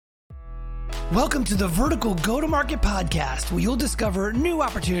Welcome to the Vertical Go-to-Market Podcast, where you'll discover new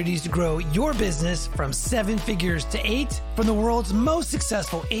opportunities to grow your business from 7 figures to 8 from the world's most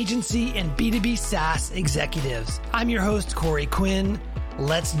successful agency and B2B SaaS executives. I'm your host, Corey Quinn.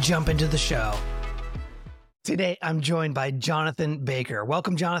 Let's jump into the show. Today, I'm joined by Jonathan Baker.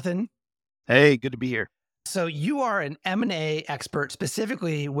 Welcome, Jonathan. Hey, good to be here. So you are an M&A expert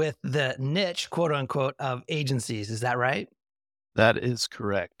specifically with the niche, quote unquote, of agencies. Is that right? That is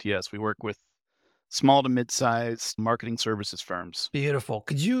correct. Yes, we work with small to mid-sized marketing services firms. Beautiful.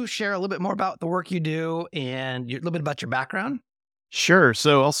 Could you share a little bit more about the work you do and a little bit about your background? Sure.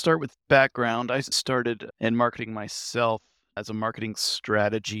 So I'll start with background. I started in marketing myself as a marketing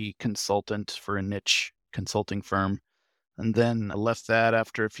strategy consultant for a niche consulting firm. And then I left that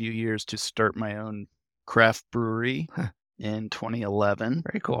after a few years to start my own craft brewery in 2011.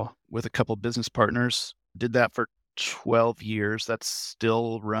 Very cool. With a couple business partners. Did that for 12 years. That's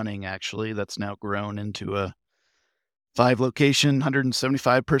still running, actually. That's now grown into a 5-location,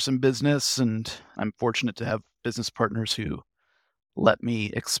 175-person business. And I'm fortunate to have business partners who let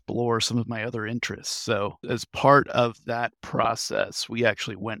me explore some of my other interests. So as part of that process, we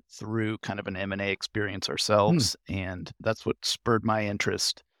actually went through kind of an M&A experience ourselves. And that's what spurred my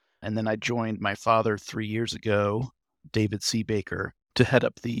interest. And then I joined my father 3 years ago, David C. Baker, to head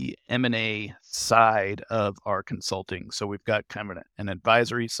up the M&A side of our consulting. So we've got kind of an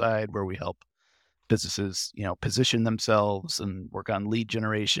advisory side where we help businesses, position themselves and work on lead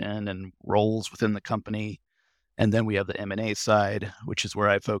generation and roles within the company. And then we have the M&A side, which is where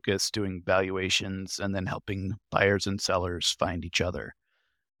I focus doing valuations and then helping buyers and sellers find each other.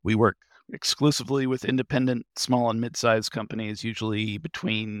 We work exclusively with independent small and mid-sized companies, usually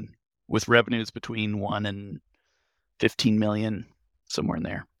with revenues between 1 and 15 million. Somewhere in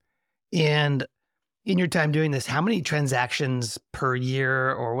there. And in your time doing this, how many transactions per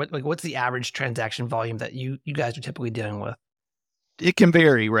year, or what's the average transaction volume that you guys are typically dealing with? It can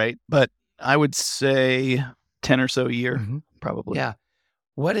vary, right? But I would say 10 or so a year, probably. Yeah.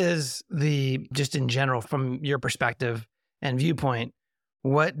 What is just in general, from your perspective and viewpoint,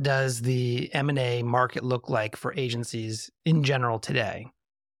 what does the M&A market look like for agencies in general today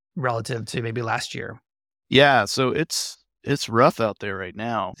relative to maybe last year? Yeah. So it's rough out there right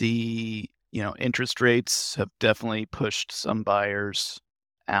now. The, interest rates have definitely pushed some buyers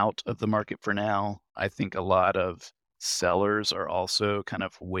out of the market for now. I think a lot of sellers are also kind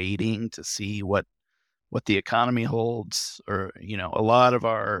of waiting to see what the economy holds. Or, a lot of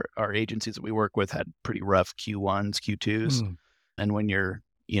our agencies that we work with had pretty rough Q1s, Q2s. And when you're,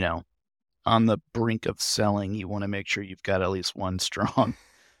 on the brink of selling, you want to make sure you've got at least one strong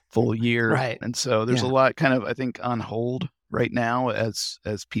full year. Right. And so there's a lot kind of, I think, on hold right now as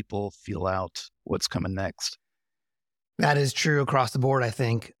people feel out what's coming next. That is true across the board, I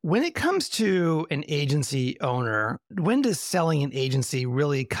think. When it comes to an agency owner, when does selling an agency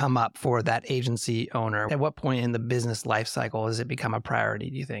really come up for that agency owner? At what point in the business life cycle does it become a priority,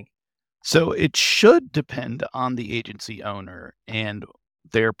 do you think? So it should depend on the agency owner and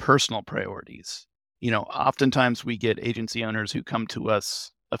their personal priorities. Oftentimes we get agency owners who come to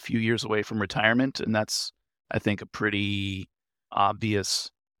us a few years away from retirement, and that's, I think, a pretty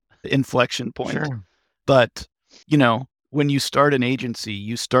obvious inflection point. Sure. But, when you start an agency,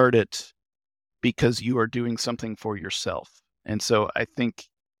 you start it because you are doing something for yourself. And so I think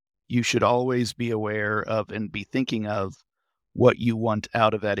you should always be aware of and be thinking of what you want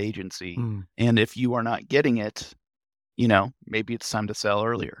out of that agency. And if you are not getting it, maybe it's time to sell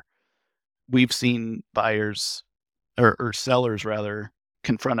earlier. We've seen buyers or sellers rather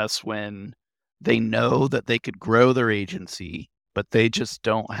confront us when they know that they could grow their agency, but they just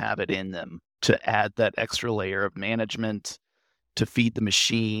don't have it in them to add that extra layer of management, to feed the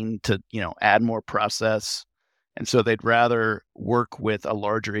machine, to, add more process. And so they'd rather work with a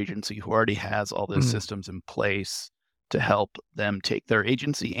larger agency who already has all those systems in place to help them take their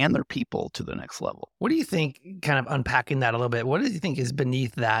agency and their people to the next level. What do you think, kind of unpacking that a little bit, what do you think is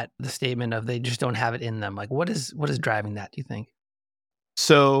beneath that, the statement of they just don't have it in them? Like, what is driving that, do you think?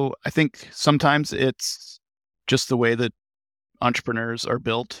 So I think sometimes it's just the way that entrepreneurs are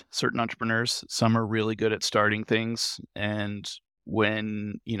built. Certain entrepreneurs, some are really good at starting things. And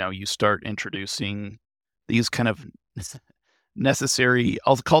when, you start introducing these kind of necessary,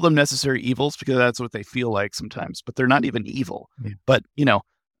 I'll call them necessary evils because that's what they feel like sometimes, but they're not even evil. But,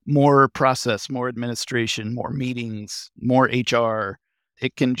 more process, more administration, more meetings, more HR,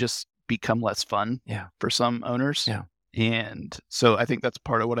 it can just become less fun for some owners. And so I think that's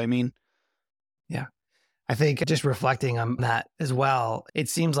part of what I mean. Yeah. I think just reflecting on that as well, it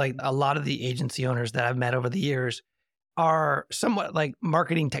seems like a lot of the agency owners that I've met over the years are somewhat like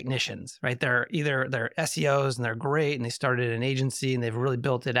marketing technicians, right? They're SEOs and they're great and they started an agency and they've really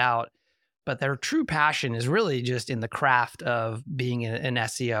built it out. But their true passion is really just in the craft of being an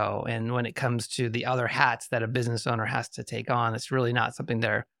SEO. And when it comes to the other hats that a business owner has to take on, it's really not something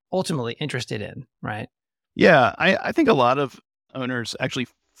they're ultimately interested in, right? Yeah, I think a lot of owners actually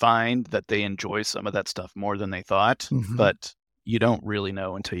find that they enjoy some of that stuff more than they thought, but you don't really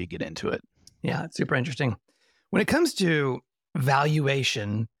know until you get into it. Yeah, it's super interesting. When it comes to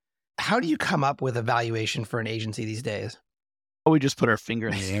valuation, how do you come up with a valuation for an agency these days? We just put our finger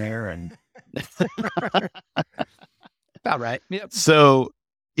in the air and about right. Yep. So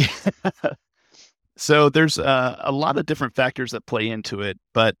there's a lot of different factors that play into it,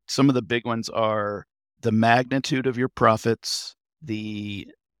 but some of the big ones are the magnitude of your profits, the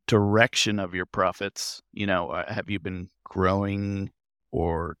direction of your profits. Have you been growing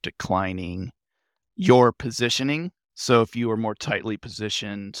or declining? Your positioning. So if you are more tightly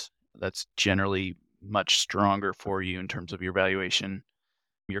positioned, that's generally much stronger for you in terms of your valuation.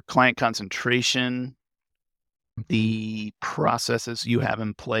 Your client concentration, the processes you have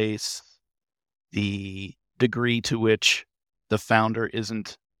in place, the degree to which the founder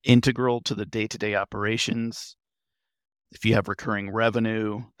isn't integral to the day-to-day operations. If you have recurring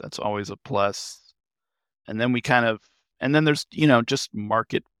revenue, that's always a plus. And then there's, just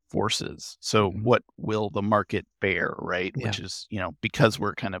market forces. So what will the market bear, right? Yeah. Which is, because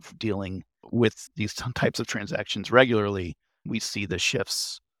we're kind of dealing with these types of transactions regularly, we see the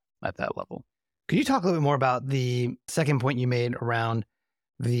shifts at that level. Could you talk a little bit more about the second point you made around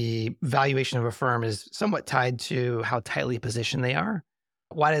the valuation of a firm is somewhat tied to how tightly positioned they are?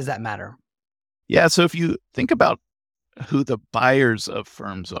 Why does that matter? Yeah. So if you think about who the buyers of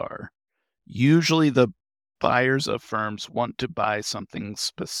firms are, usually the buyers of firms want to buy something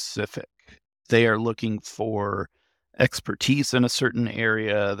specific. They are looking for expertise in a certain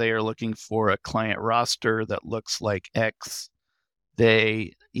area. They are looking for a client roster that looks like X.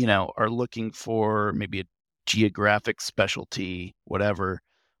 They, are looking for maybe a geographic specialty, whatever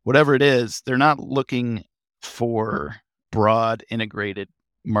it is. They're not looking for broad integrated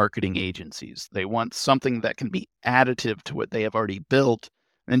marketing agencies. They want something that can be additive to what they have already built.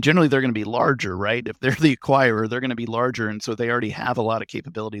 And generally they're going to be larger, right? If they're the acquirer, they're going to be larger. And so they already have a lot of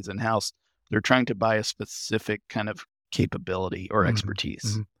capabilities in-house. They're trying to buy a specific kind of capability or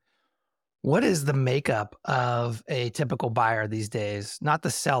expertise. What is the makeup of a typical buyer these days? Not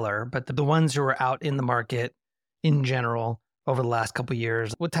the seller, but the ones who are out in the market in general over the last couple of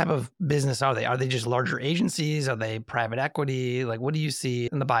years. What type of business are they? Are they just larger agencies? Are they private equity? Like, what do you see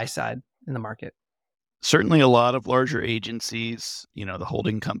on the buy side in the market? Certainly a lot of larger agencies, the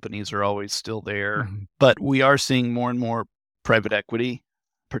holding companies are always still there, but we are seeing more and more private equity,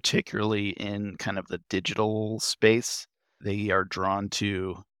 particularly in kind of the digital space. They are drawn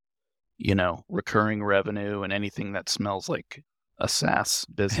to, recurring revenue and anything that smells like a SaaS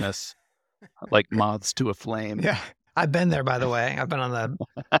business, like moths to a flame. Yeah. I've been there, by the way. I've been on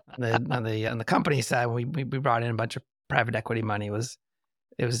the company side. We brought in a bunch of private equity money.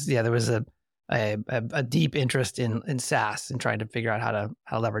 There was a deep interest in SaaS and trying to figure out how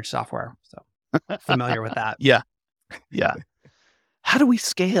to leverage software. So familiar with that. Yeah. How do we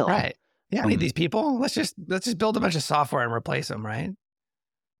scale? Right. Yeah. I need these people. Let's just build a bunch of software and replace them. Right.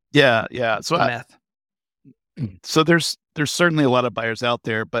 Yeah. So myth. So there's certainly a lot of buyers out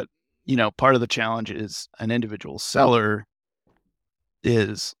there, but part of the challenge is an individual seller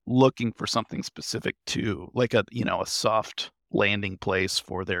is looking for something specific to like a soft landing place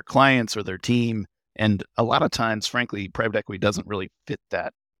for their clients or their team. And a lot of times, frankly, private equity doesn't really fit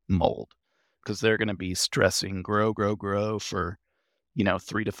that mold because they're going to be stressing grow for,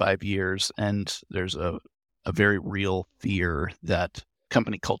 3 to 5 years. And there's a very real fear that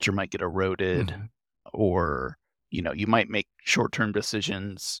company culture might get eroded or, you might make short-term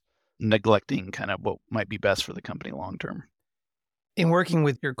decisions, neglecting kind of what might be best for the company long-term. In working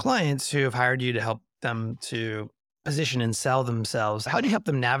with your clients who have hired you to help them to position and sell themselves, how do you help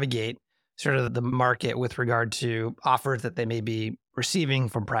them navigate sort of the market with regard to offers that they may be receiving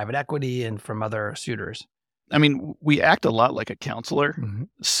from private equity and from other suitors? I mean, we act a lot like a counselor.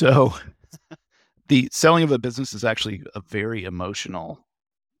 So the selling of a business is actually a very emotional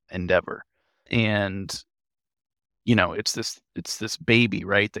endeavor. And, it's this baby,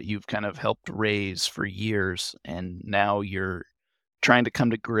 right, that you've kind of helped raise for years. And now you're trying to come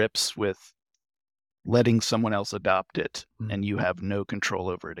to grips with letting someone else adopt it and you have no control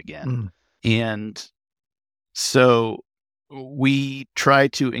over it again. And so we try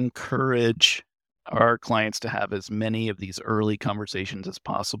to encourage our clients to have as many of these early conversations as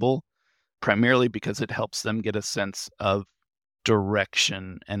possible primarily because it helps them get a sense of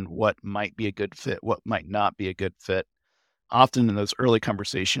direction and what might be a good fit, what might not be a good fit. Often in those early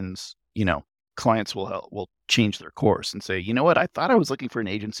conversations, clients will change their course and say, you know what, I thought I was looking for an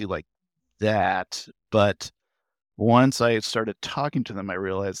agency like that, but once I started talking to them, I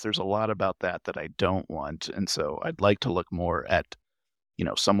realized there's a lot about that I don't want. And so I'd like to look more at,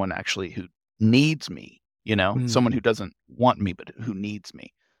 someone actually who needs me, someone who doesn't want me, but who needs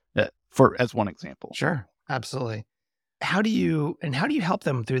me, as one example. Sure. Absolutely. How do you help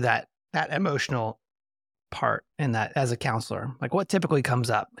them through that emotional part and that as a counselor? Like what typically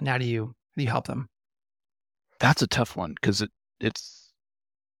comes up and how do you help them? That's a tough one because it's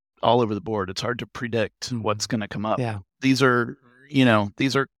all over the board. It's hard to predict what's going to come up. Yeah. These are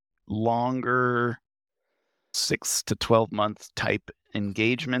longer 6 to 12 month type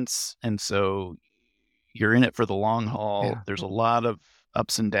engagements. And so you're in it for the long haul. Yeah. There's a lot of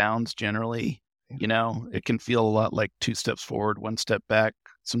ups and downs generally. It can feel a lot like 2 steps forward, 1 step back.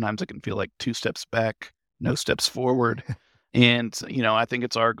 Sometimes it can feel like 2 steps back, no steps forward. And, I think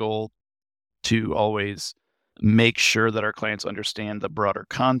it's our goal to always make sure that our clients understand the broader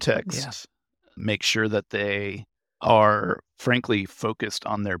context, make sure that they are frankly focused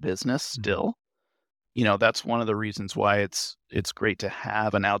on their business still. That's one of the reasons why it's great to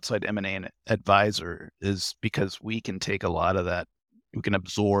have an outside M&A advisor, is because we can take a lot of that, we can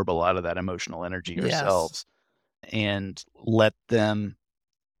absorb a lot of that emotional energy ourselves and let them,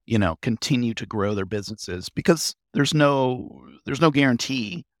 continue to grow their businesses, because there's no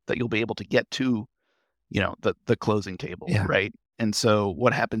guarantee that you'll be able to get to, the closing table, right? And so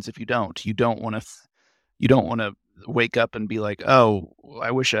what happens if you don't? You don't want to wake up and be like, oh,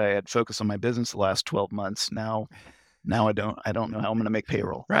 I wish I had focused on my business the last 12 months. Now I don't know how I'm going to make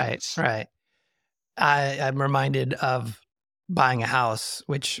payroll. Right. I'm reminded of buying a house,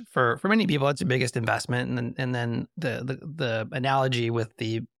 which for many people, it's the biggest investment. And then the analogy with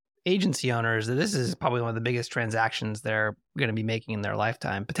the agency owners, that this is probably one of the biggest transactions they're going to be making in their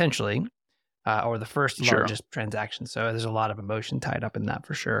lifetime, potentially, or the first largest transaction. So there's a lot of emotion tied up in that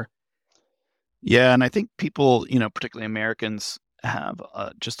for sure. Yeah. And I think people, particularly Americans, have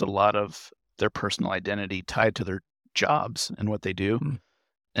just a lot of their personal identity tied to their jobs and what they do.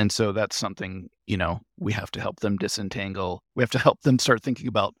 And so that's something, we have to help them disentangle. We have to help them start thinking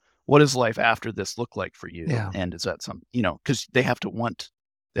about, what does life after this look like for you? Yeah. And is that something, because they have to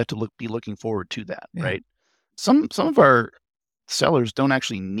be looking forward to that, right? Some of our sellers don't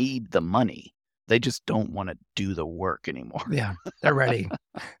actually need the money. They just don't want to do the work anymore. Yeah, they're ready.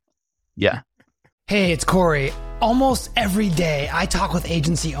 Yeah. Hey, it's Corey. Almost every day, I talk with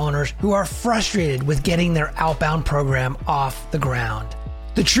agency owners who are frustrated with getting their outbound program off the ground.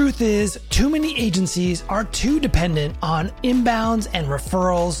 The truth is, too many agencies are too dependent on inbounds and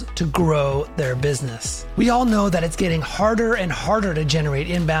referrals to grow their business. We all know that it's getting harder and harder to generate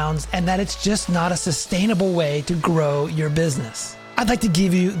inbounds, and that it's just not a sustainable way to grow your business. I'd like to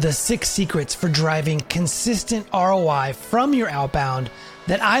give you the 6 secrets for driving consistent ROI from your outbound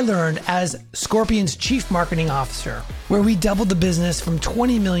that I learned as Scorpion's Chief Marketing Officer, where we doubled the business from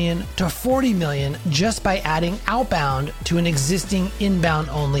 20 million to 40 million just by adding outbound to an existing inbound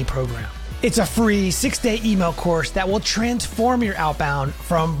only program. It's a free 6-day email course that will transform your outbound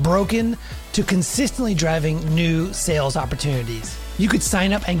from broken to consistently driving new sales opportunities. You could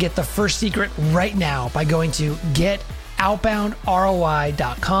sign up and get the first secret right now by going to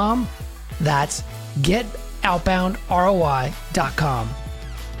getoutboundroi.com. That's getoutboundroi.com.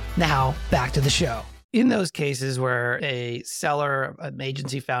 Now, back to the show. In those cases where a seller, an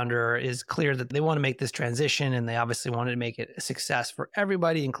agency founder is clear that they want to make this transition and they obviously want to make it a success for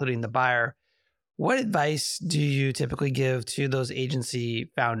everybody, including the buyer, what advice do you typically give to those agency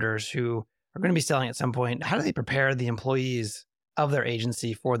founders who are going to be selling at some point? How do they prepare the employees of their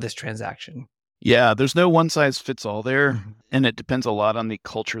agency for this transaction? Yeah, there's no one size fits all there. And it depends a lot on the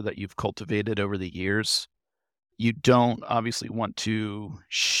culture that you've cultivated over the years. You don't obviously want to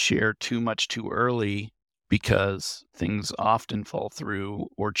share too much too early, because things often fall through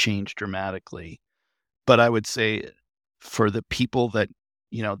or change dramatically. But I would say for the people that,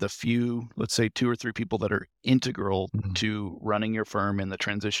 the few, let's say 2 or 3 people that are integral to running your firm and the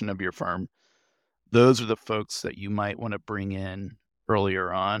transition of your firm, those are the folks that you might want to bring in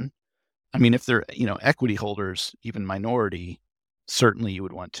earlier on. I mean, if they're, equity holders, even minority, certainly you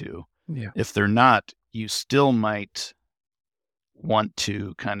would want to. Yeah. If they're not, you still might want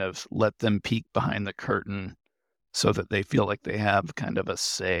to kind of let them peek behind the curtain so that they feel like they have kind of a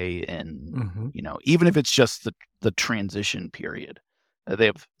say in, even if it's just the transition period, they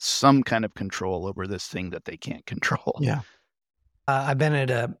have some kind of control over this thing that they can't control. Yeah. I've been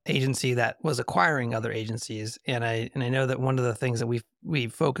at an agency that was acquiring other agencies, and I know that one of the things that we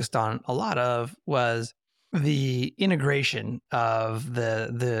focused on a lot of was the integration of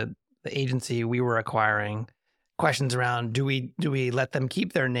the agency we were acquiring. Questions around, do we let them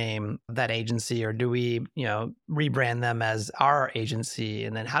keep their name, that agency, or do we rebrand them as our agency?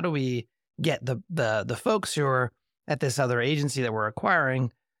 And then how do we get the folks who are at this other agency that we're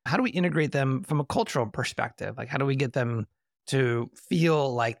acquiring? How do we integrate them from a cultural perspective? Like, how do we get them to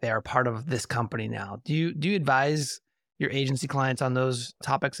feel like they're part of this company now? Do you advise your agency clients on those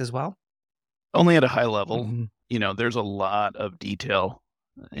topics as well? Only at a high level. Mhm. There's a lot of detail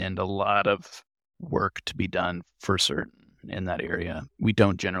and a lot of work to be done for certain in that area. We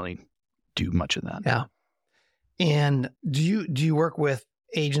don't generally do much of that. Yeah. And do you work with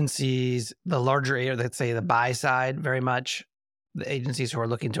agencies, the larger, let's say the buy side, very much the agencies who are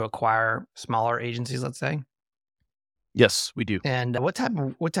looking to acquire smaller agencies, let's say? Yes, we do. And what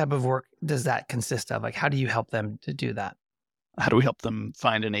type of work does that consist of? Like, how do you help them to do that? How do we help them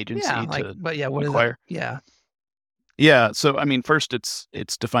find an agency to But yeah, what is acquire? that? Yeah. Yeah. So, I mean, first it's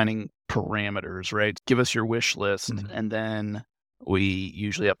defining parameters, right? Give us your wish list. Mhm. And then we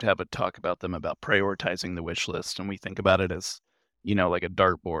usually have to have a talk about them about prioritizing the wish list. And we think about it as, like a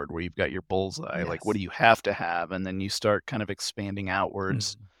dartboard where you've got your bullseye, like what Yes. do you have to have? And then you start kind of expanding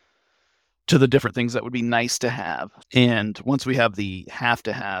outwards Mhm. to the different things that would be nice to have. And once we have the have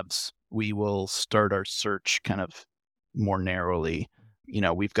to haves, we will start our search kind of more narrowly.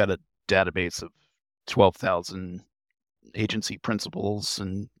 We've got a database of 12,000 agency principals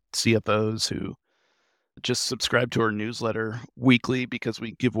and CFOs who just subscribe to our newsletter weekly because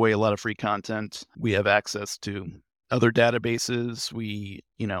we give away a lot of free content. We have access to other databases. We,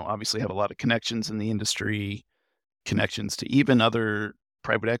 obviously have a lot of connections in the industry, connections to even other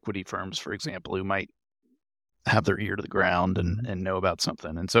private equity firms, for example, who might have their ear to the ground and know about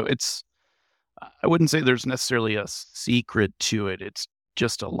something. And so I wouldn't say there's necessarily a secret to it. It's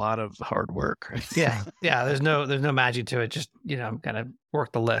just a lot of hard work. Yeah. Yeah. There's no magic to it. Just, kind of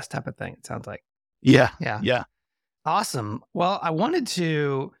work the list type of thing, it sounds like. Yeah. Yeah. Yeah. Awesome. Well, I wanted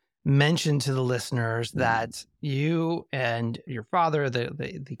to mention to the listeners that you and your father,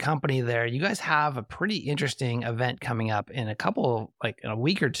 the company there, you guys have a pretty interesting event coming up in in a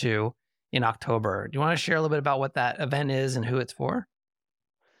week or two in October. Do you want to share a little bit about what that event is and who it's for?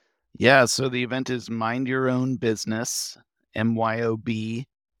 Yeah. So the event is Mind Your Own Business, MYOB,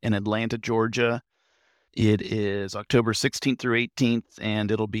 in Atlanta, Georgia. It is October 16th through 18th,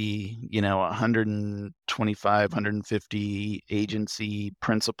 and it'll be, 125, 150 agency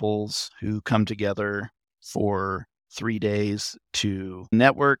principals who come together for 3 days to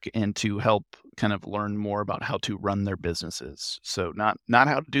network and to help kind of learn more about how to run their businesses. So not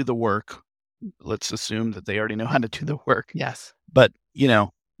how to do the work. Let's assume that they already know how to do the work. Yes. But,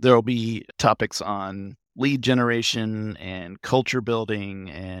 there'll be topics on lead generation and culture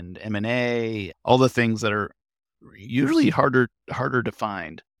building and M&A, all the things that are usually harder to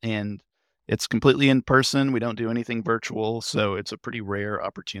find. And it's completely in person. We don't do anything virtual, so it's a pretty rare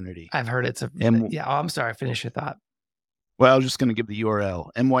opportunity. I've heard it's yeah. Oh, I'm sorry. Finish your thought. Well, I was just going to give the URL,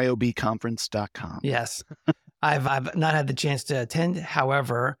 myobconference.com. Yes. I've not had the chance to attend.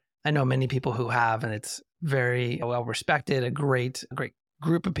 However, I know many people who have, and it's very well respected, a great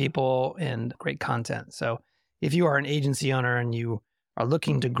group of people and great content. So if you are an agency owner and you are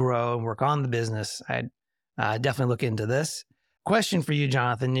looking to grow and work on the business, I'd definitely look into this. Question for you,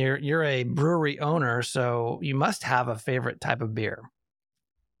 Jonathan. You're a brewery owner, so you must have a favorite type of beer.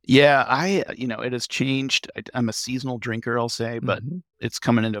 Yeah, it has changed. I'm a seasonal drinker, I'll say, but it's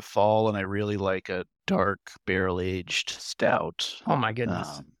coming into fall and I really like a dark barrel-aged stout. Oh my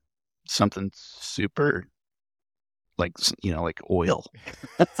goodness. Something super like oil.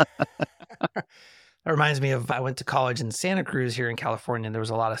 That reminds me of, I went to college in Santa Cruz here in California, and there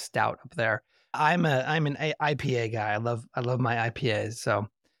was a lot of stout up there. I'm an IPA guy. I love my IPAs, so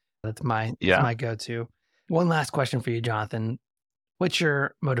that's my go-to. One last question for you, Jonathan. What's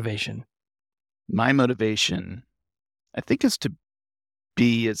your motivation? My motivation, I think, is to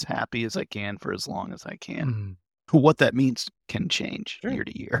be as happy as I can for as long as I can. What that means can change year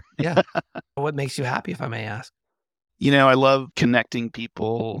to year. Yeah. What makes you happy, if I may ask? I love connecting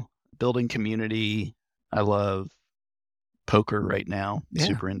people, building community. I love poker right now. Yeah.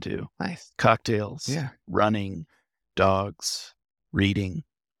 Super into. Nice. Cocktails. Yeah. Running, dogs, reading.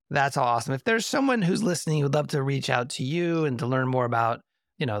 That's awesome. If there's someone who's listening who'd love to reach out to you and to learn more about,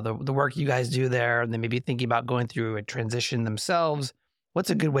 the work you guys do there, and they may be thinking about going through a transition themselves, what's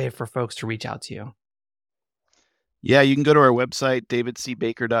a good way for folks to reach out to you? Yeah, you can go to our website,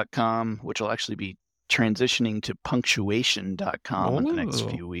 davidcbaker.com, which will actually be transitioning to punctuation.com in the next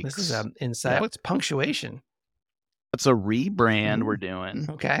few weeks. This is an insight. What's punctuation? It's a rebrand we're doing.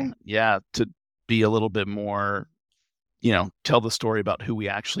 Okay. Yeah, to be a little bit more, tell the story about who we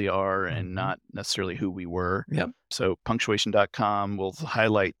actually are and not necessarily who we were. Yep. So punctuation.com will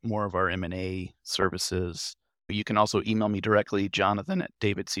highlight more of our M&A services. You can also email me directly,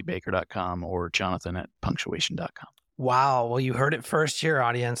 jonathan@davidcbaker.com or jonathan@punctuation.com. Wow. Well, you heard it first here,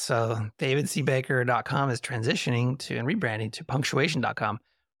 audience. So davidcbaker.com is transitioning to and rebranding to punctuation.com.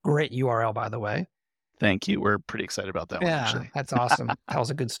 Great URL, by the way. Thank you. We're pretty excited about that one, actually. That's awesome. That was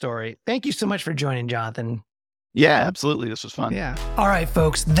a good story. Thank you so much for joining, Jonathan. Yeah, absolutely. This was fun. Yeah. All right,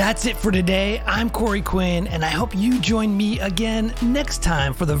 folks, that's it for today. I'm Corey Quinn, and I hope you join me again next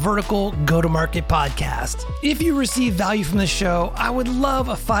time for the Vertical Go-to-Market Podcast. If you receive value from this show, I would love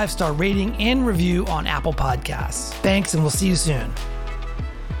a 5-star rating and review on Apple Podcasts. Thanks, and we'll see you soon.